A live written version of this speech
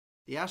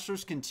The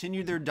Astros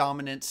continue their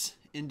dominance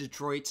in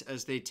Detroit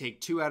as they take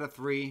 2 out of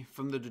 3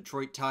 from the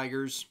Detroit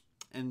Tigers.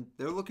 And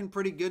they're looking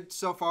pretty good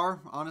so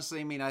far. Honestly,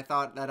 I mean, I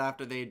thought that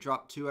after they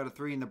dropped 2 out of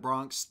 3 in the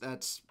Bronx,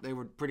 they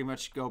would pretty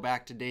much go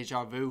back to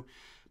deja vu.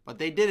 But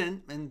they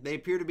didn't, and they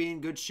appear to be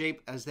in good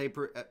shape as they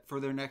for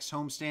their next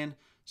homestand.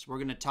 So we're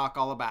going to talk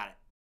all about it.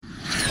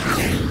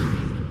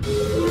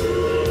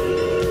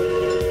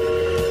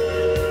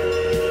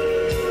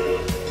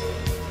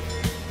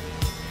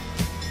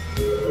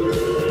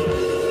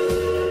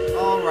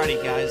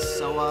 Alrighty guys,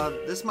 so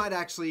this might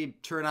actually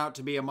turn out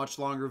to be a much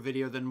longer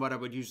video than what I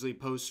would usually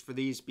post for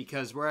these,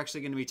 because we're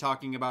actually going to be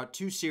talking about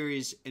 2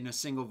 series in a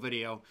single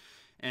video.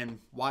 And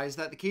why is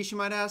that the case, you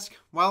might ask?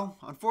 Well,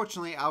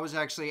 unfortunately, I was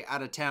actually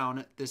out of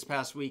town this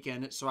past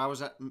weekend,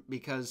 so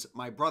because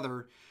my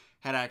brother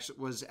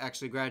was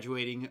actually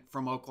graduating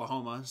from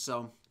Oklahoma,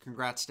 so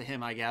congrats to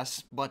him, I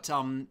guess. But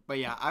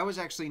yeah, I was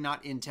actually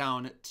not in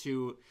town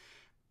to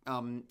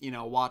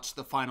watch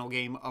the final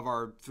game of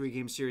our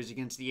 3-game series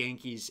against the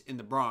Yankees in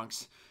the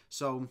Bronx.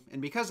 So,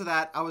 and because of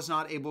that, I was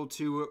not able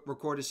to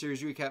record a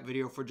series recap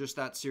video for just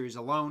that series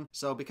alone.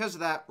 So because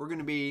of that, we're going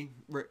to be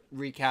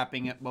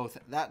recapping both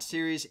that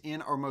series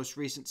and our most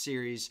recent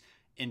series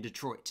in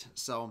Detroit.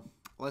 So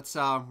we're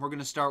going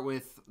to start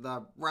with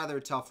the rather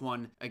tough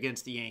one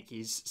against the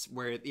Yankees,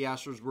 where the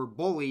Astros were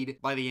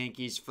bullied by the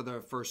Yankees for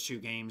the first 2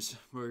 games.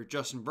 Where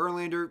Justin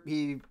Verlander,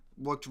 he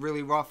looked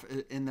really rough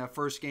in the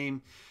first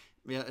game,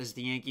 as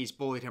the Yankees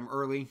bullied him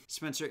early.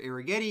 Spencer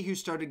Arrighetti, who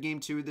started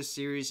Game 2 of this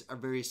series, a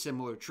very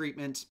similar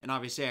treatment. And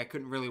obviously, I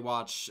couldn't really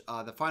watch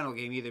the final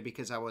game either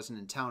because I wasn't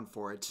in town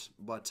for it.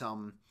 But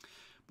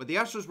the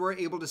Astros were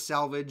able to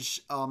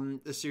salvage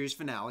the series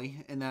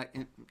finale in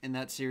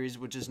that series,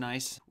 which is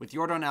nice. With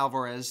Yordan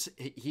Alvarez,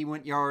 he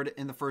went yard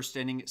in the first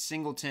inning.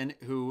 Singleton,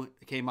 who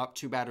came up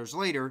 2 batters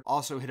later,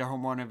 also hit a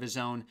home run of his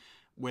own,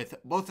 with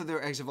both of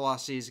their exit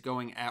velocities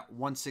going at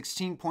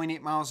 116.8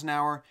 miles an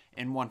hour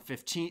and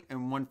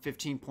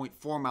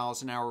 115.4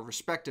 miles an hour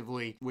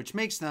respectively, which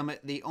makes them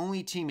the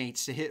only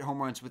teammates to hit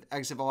home runs with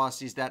exit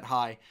velocities that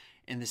high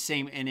in the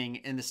same inning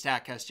in the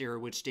StatCast era,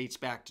 which dates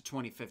back to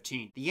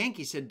 2015. The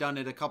Yankees had done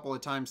it a couple of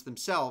times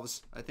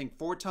themselves, I think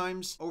 4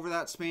 times over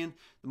that span.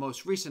 The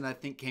most recent, I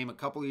think, came a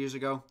couple of years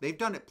ago. They've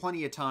done it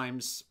plenty of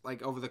times,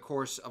 like over the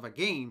course of a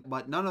game,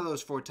 but none of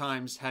those 4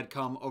 times had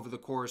come over the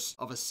course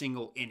of a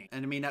single inning.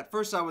 And I mean, at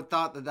first I would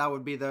thought that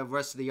would be the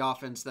rest of the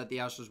offense that the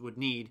Astros would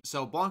need.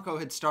 So Blanco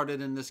had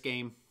started in this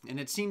game, and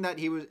it seemed that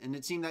he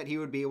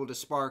would be able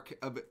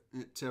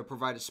to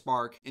provide a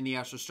spark in the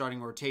Astros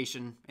starting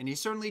rotation, and he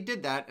certainly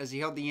did that as he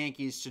held the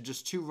Yankees to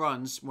just 2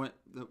 runs.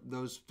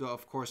 Those,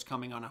 of course,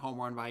 coming on a home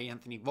run by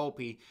Anthony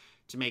Volpe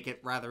to make it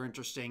rather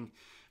interesting.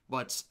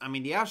 But, I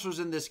mean, the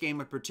Astros in this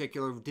game in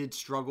particular did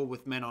struggle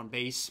with men on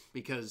base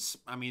because,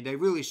 I mean, they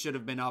really should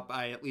have been up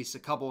by at least a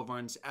couple of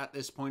runs at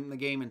this point in the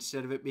game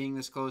instead of it being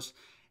this close.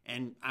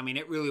 And, I mean,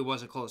 it really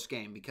was a close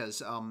game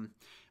because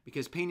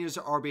Pena's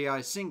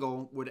RBI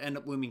single would end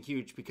up looming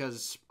huge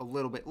because a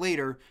little bit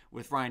later,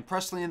 with Ryan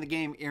Presley in the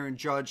game, Aaron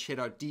Judge hit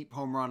a deep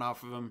home run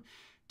off of him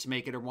to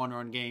make it a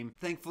 1-run game.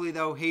 Thankfully,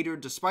 though,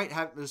 Hader, despite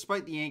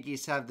the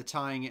Yankees have the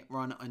tying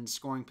run in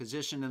scoring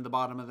position in the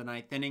bottom of the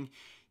 9th inning,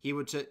 he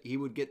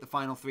would get the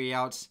final 3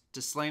 outs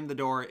to slam the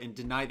door and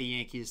deny the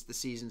Yankees the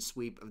season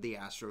sweep of the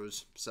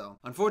Astros. So,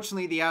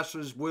 unfortunately, the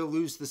Astros will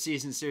lose the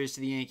season series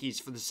to the Yankees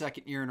for the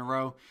 2nd year in a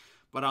row.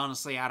 But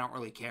honestly, I don't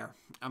really care.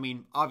 I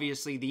mean,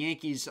 obviously, the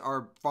Yankees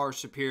are far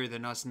superior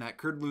than us, and that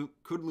could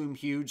loom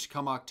huge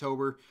come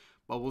October.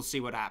 But we'll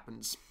see what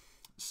happens.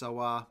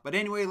 So, but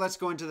anyway, let's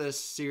go into this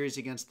series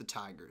against the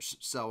Tigers.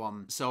 So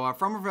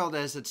Framber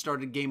Valdez had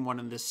started Game 1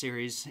 in this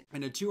series,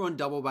 and a 2-run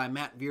double by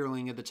Matt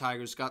Vierling of the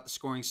Tigers got the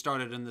scoring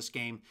started in this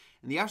game.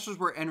 And the Astros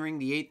were entering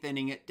the 8th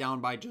inning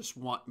down by just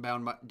one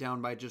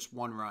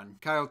run.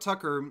 Kyle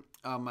Tucker,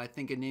 I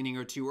think an inning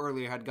or 2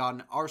 earlier, had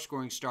gotten our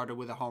scoring started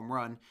with a home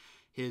run.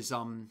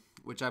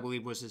 Which I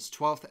believe was his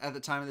 12th at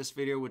the time of this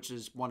video, which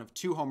is one of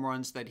 2 home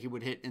runs that he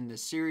would hit in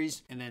this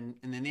series. And then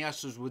the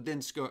Astros would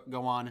then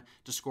go on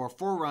to score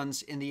 4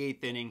 runs in the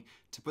 8th inning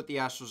to put the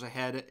Astros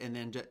ahead. And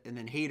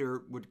then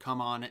Hader would come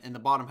on in the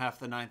bottom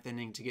half of the 9th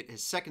inning to get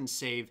his 2nd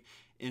save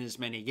in as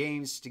many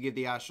games to give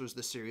the Astros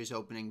the series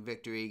opening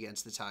victory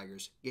against the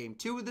Tigers. Game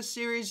 2 of the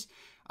series,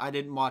 I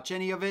didn't watch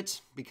any of it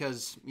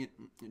because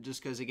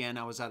again,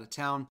 I was out of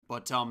town.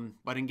 But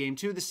in Game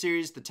 2 of the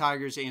series, the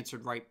Tigers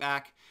answered right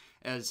back,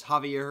 as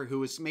Javier, who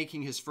was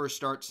making his first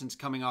start since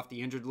coming off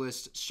the injured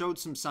list, showed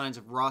some signs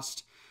of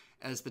rust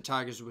as the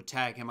Tigers would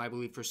tag him, I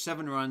believe, for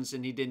 7 runs,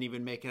 and he didn't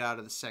even make it out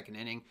of the 2nd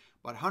inning.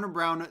 But Hunter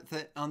Brown,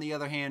 on the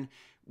other hand,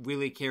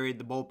 really carried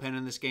the bullpen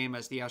in this game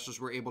as the Astros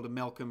were able to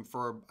milk him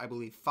for, I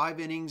believe, 5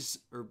 innings,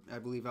 or I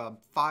believe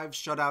 5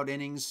 shutout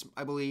innings,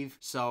 I believe.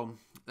 So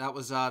that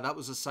was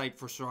a sight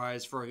for sore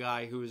eyes for a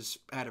guy who's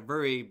had a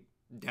very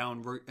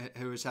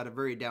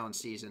down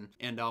season.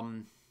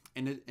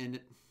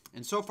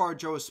 And so far,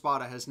 Joe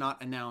Espada has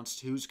not announced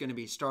who's going to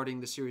be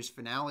starting the series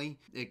finale.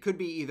 It could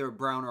be either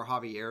Brown or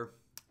Javier.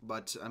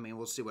 But, I mean,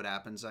 we'll see what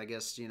happens. I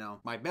guess,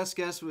 my best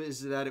guess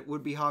is that it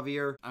would be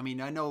Javier. I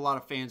mean, I know a lot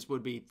of fans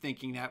would be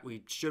thinking that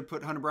we should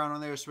put Hunter Brown on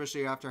there,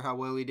 especially after how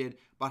well he did.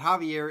 But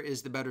Javier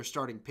is the better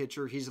starting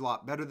pitcher. He's a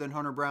lot better than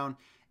Hunter Brown.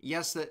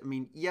 Yes,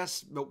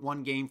 but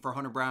one game for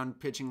Hunter Brown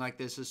pitching like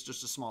this is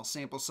just a small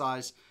sample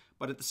size.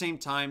 But at the same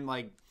time,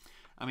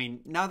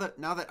 now that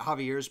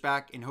Javier's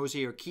back and Jose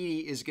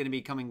Urquidy is going to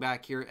be coming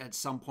back here at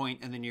some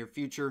point in the near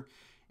future.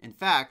 In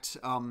fact,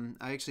 I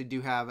actually do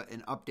have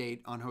an update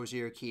on Jose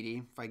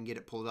Urquidy, if I can get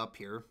it pulled up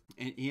here.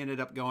 And he ended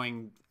up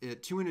going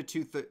 2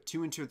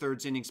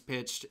 2/3 innings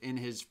pitched in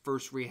his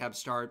first rehab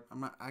start.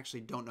 I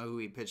actually don't know who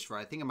he pitched for.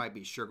 I think it might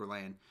be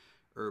Sugarland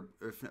or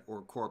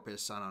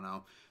Corpus. I don't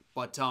know.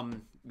 But 2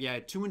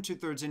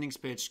 2/3 innings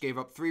pitched, gave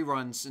up 3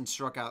 runs and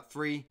struck out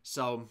 3.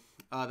 So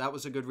that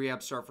was a good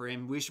rehab start for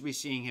him. We should be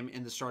seeing him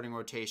in the starting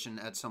rotation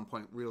at some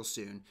point real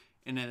soon.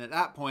 And then at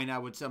that point, I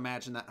would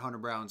imagine that Hunter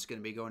Brown's going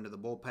to be going to the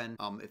bullpen.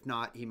 If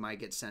not, he might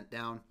get sent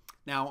down.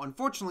 Now,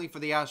 unfortunately for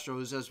the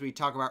Astros, as we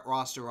talk about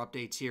roster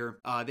updates here,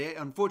 they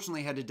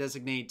unfortunately had to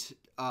designate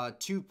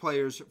 2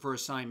 players for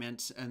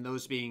assignment, and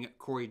those being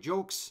Corey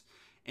Julks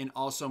and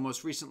also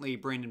most recently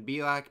Brandon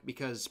Bielak,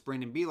 because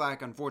Brandon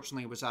Bielak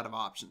unfortunately was out of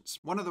options.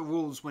 One of the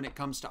rules when it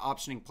comes to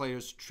optioning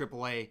players to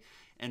AAA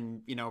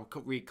and,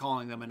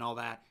 recalling them and all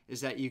that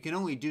is that you can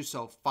only do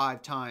so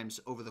 5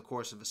 times over the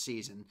course of a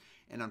season.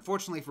 And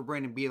unfortunately for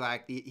Brandon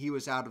Bielak, he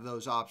was out of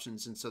those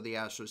options, and so the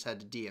Astros had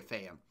to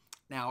DFA him.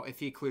 Now, if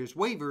he clears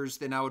waivers,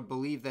 then I would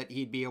believe that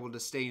he'd be able to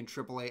stay in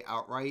AAA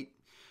outright.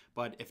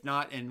 But if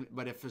not,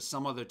 but if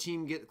some other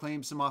team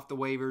claims him off the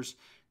waivers,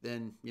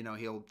 then,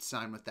 he'll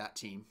sign with that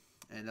team.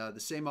 And the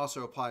same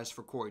also applies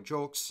for Corey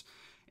Julks.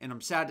 And I'm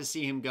sad to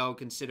see him go,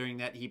 considering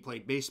that he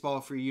played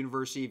baseball for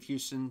University of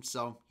Houston.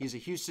 So he's a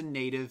Houston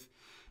native.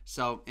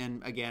 So,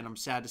 and again, I'm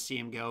sad to see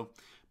him go.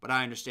 But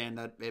I understand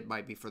that it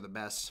might be for the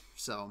best.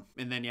 So,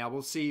 and then,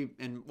 we'll see.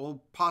 And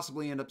we'll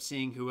possibly end up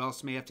seeing who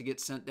else may have to get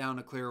sent down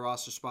to clear a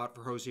roster spot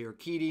for Jose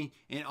Urquidy.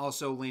 And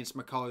also Lance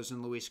McCullers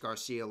and Luis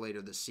Garcia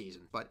later this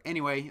season. But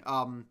anyway,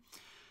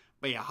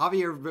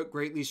 Javier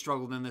greatly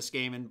struggled in this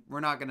game, and we're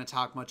not going to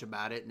talk much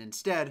about it. And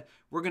instead,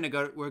 we're going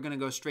to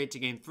go straight to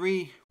Game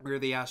 3, where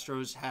the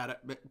Astros had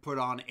put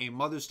on a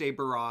Mother's Day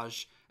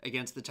barrage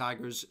against the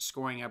Tigers,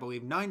 scoring, I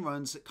believe, 9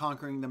 runs,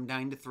 conquering them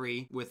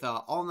 9-3, with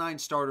all 9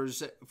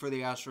 starters for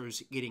the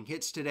Astros getting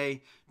hits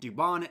today.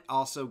 Dubon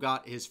also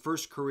got his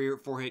first career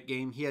 4-hit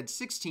game. He had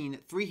 16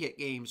 3-hit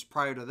games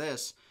prior to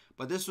this,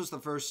 but this was the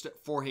first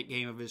 4-hit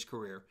game of his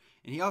career.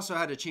 And he also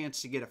had a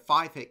chance to get a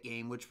 5-hit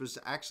game, which was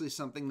actually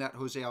something that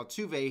Jose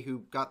Altuve,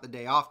 who got the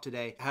day off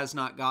today, has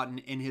not gotten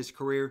in his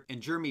career.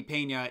 And Jeremy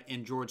Pena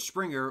and George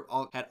Springer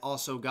had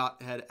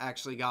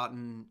actually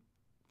gotten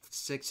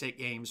 6-hit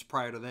games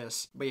prior to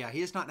this. But he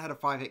has not had a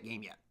 5-hit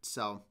game yet.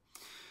 So,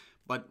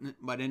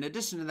 but in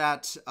addition to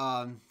that,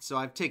 so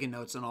I've taken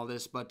notes on all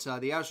this, but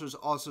the Astros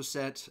also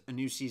set a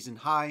new season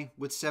high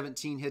with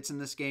 17 hits in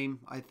this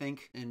game, I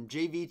think. And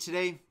JV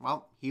today,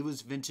 well, he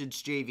was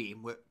vintage JV,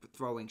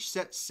 throwing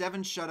 7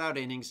 shutout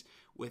innings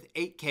with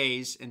 8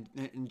 Ks and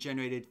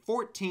generated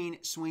 14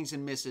 swings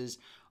and misses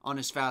on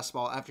his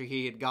fastball after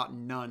he had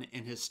gotten none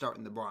in his start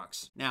in the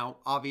Bronx. Now,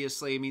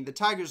 obviously, the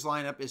Tigers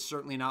lineup is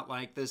certainly not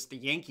like this. The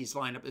Yankees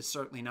lineup is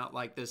certainly not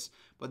like this.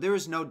 But there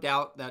is no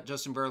doubt that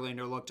Justin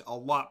Verlander looked a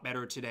lot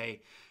better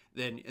today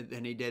than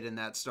he did in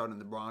that start in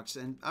the Bronx.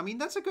 And,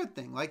 that's a good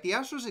thing. Like, the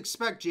Astros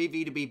expect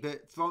JV to be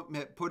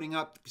putting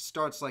up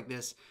starts like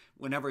this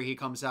whenever he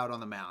comes out on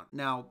the mound.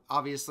 Now,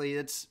 obviously,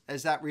 is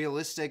that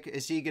realistic?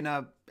 Is he going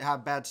to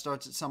have bad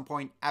starts at some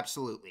point?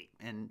 Absolutely.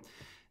 And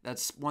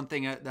that's one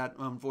thing that,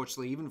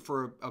 unfortunately, even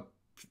for a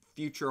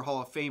future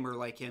Hall of Famer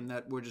like him,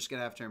 that we're just going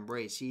to have to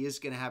embrace. He is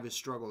going to have his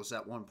struggles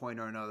at one point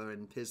or another,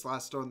 and his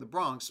last start in the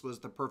Bronx was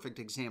the perfect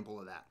example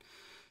of that.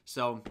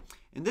 So,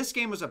 and this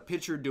game was a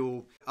pitcher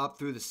duel up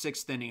through the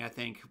 6th inning, I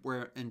think,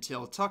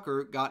 until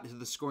Tucker got to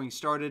the scoring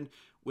started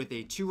with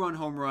a 2-run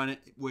home run,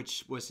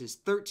 which was his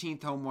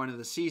 13th home run of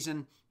the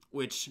season,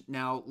 which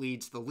now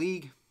leads the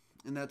league.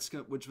 And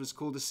which was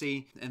cool to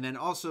see. And then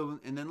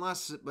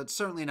last but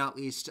certainly not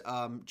least,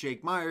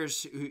 Jake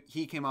Myers,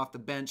 he came off the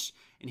bench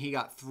and he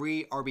got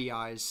 3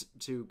 RBIs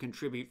to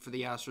contribute for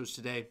the Astros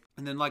today.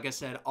 And then, like I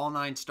said, all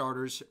 9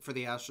 starters for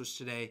the Astros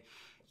today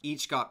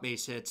each got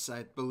base hits.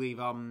 I believe,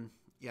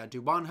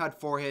 Dubon had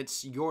 4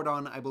 hits.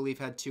 Jordan, I believe,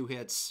 had 2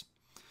 hits.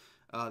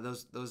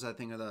 Those I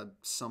think are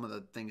some of the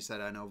things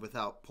that I know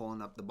without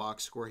pulling up the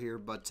box score here.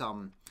 But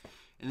and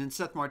then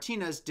Seth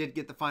Martinez did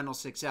get the final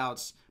 6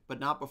 outs, but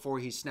not before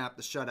he snapped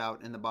the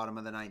shutout in the bottom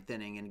of the 9th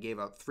inning and gave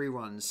up 3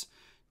 runs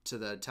to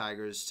the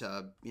Tigers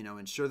to,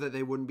 ensure that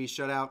they wouldn't be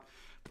shut out.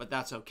 But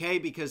that's okay,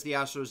 because the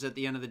Astros at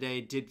the end of the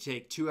day did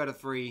take 2 out of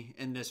 3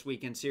 in this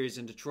weekend series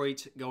in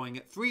Detroit,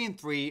 going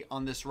 3-3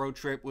 on this road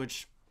trip,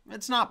 which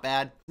it's not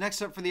bad.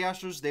 Next up for the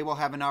Astros, they will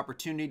have an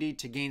opportunity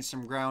to gain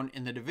some ground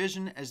in the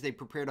division as they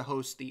prepare to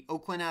host the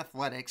Oakland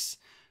Athletics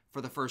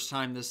for the first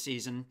time this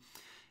season.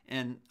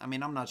 And I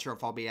mean, I'm not sure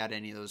if I'll be at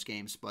any of those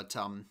games, but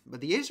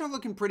the A's are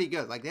looking pretty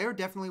good. Like, they are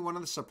definitely one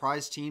of the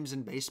surprise teams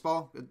in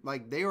baseball.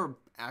 Like, they are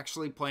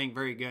actually playing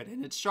very good,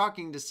 and it's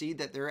shocking to see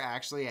that they're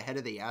actually ahead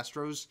of the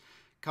Astros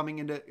coming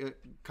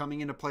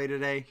into play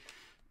today.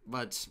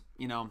 But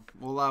you know,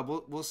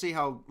 we'll see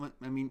how.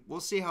 I mean, we'll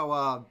see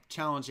how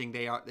challenging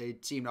they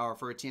seem to are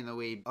for a team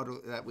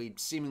that we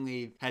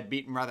seemingly had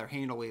beaten rather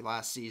handily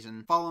last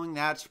season. Following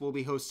that, we'll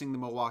be hosting the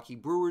Milwaukee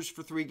Brewers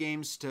for 3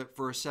 games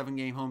for a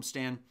 7-game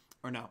homestand.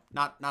 Or no,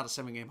 not a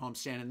 7-game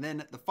homestand. And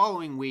then the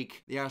following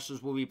week, the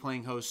Astros will be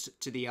playing host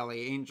to the LA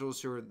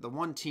Angels, who are the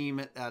one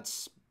team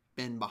that's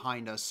been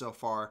behind us so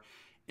far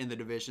in the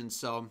division.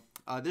 So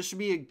this should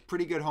be a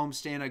pretty good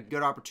homestand, a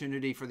good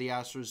opportunity for the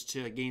Astros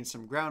to gain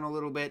some ground a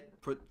little bit,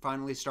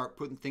 finally start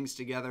putting things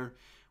together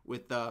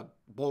with the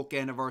bulk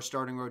end of our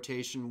starting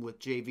rotation with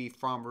JV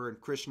Frommer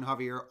and Christian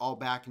Javier all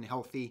back and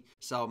healthy.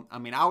 So, I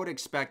mean, I would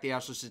expect the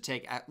Astros to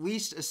take at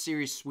least a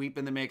series sweep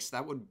in the mix.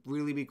 That would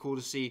really be cool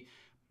to see.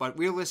 But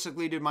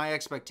realistically, dude, my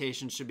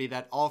expectations should be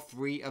that all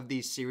 3 of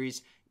these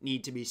series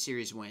need to be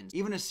series wins.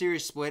 Even a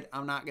series split,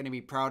 I'm not going to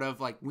be proud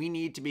of. Like, we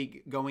need to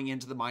be going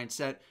into the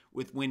mindset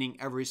with winning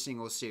every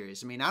single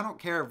series. I mean, I don't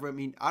care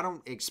if, I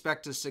don't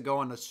expect us to go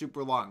on a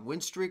super long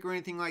win streak or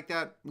anything like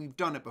that. We've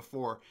done it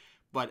before.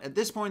 But at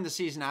this point in the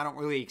season, I don't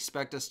really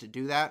expect us to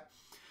do that.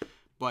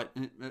 But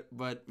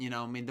you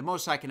know, I mean, the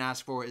most I can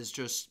ask for is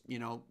just, you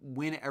know,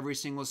 win every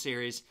single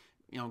series,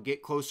 you know,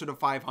 get closer to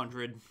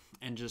 500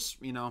 and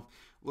just, you know,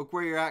 look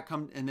where you're at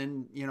and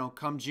then, you know,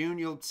 come June,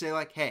 you'll say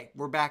like, hey,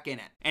 we're back in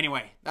it.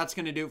 Anyway, that's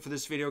going to do it for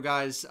this video,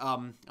 guys.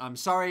 I'm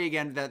sorry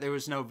again that there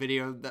was no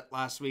video that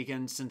last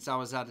weekend since I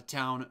was out of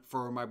town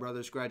for my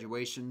brother's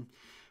graduation.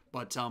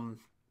 But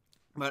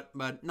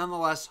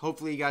nonetheless,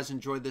 hopefully you guys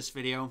enjoyed this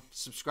video.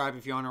 Subscribe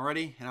if you aren't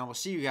already, and I will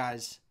see you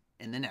guys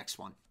in the next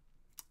one.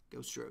 Go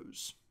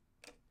Astros.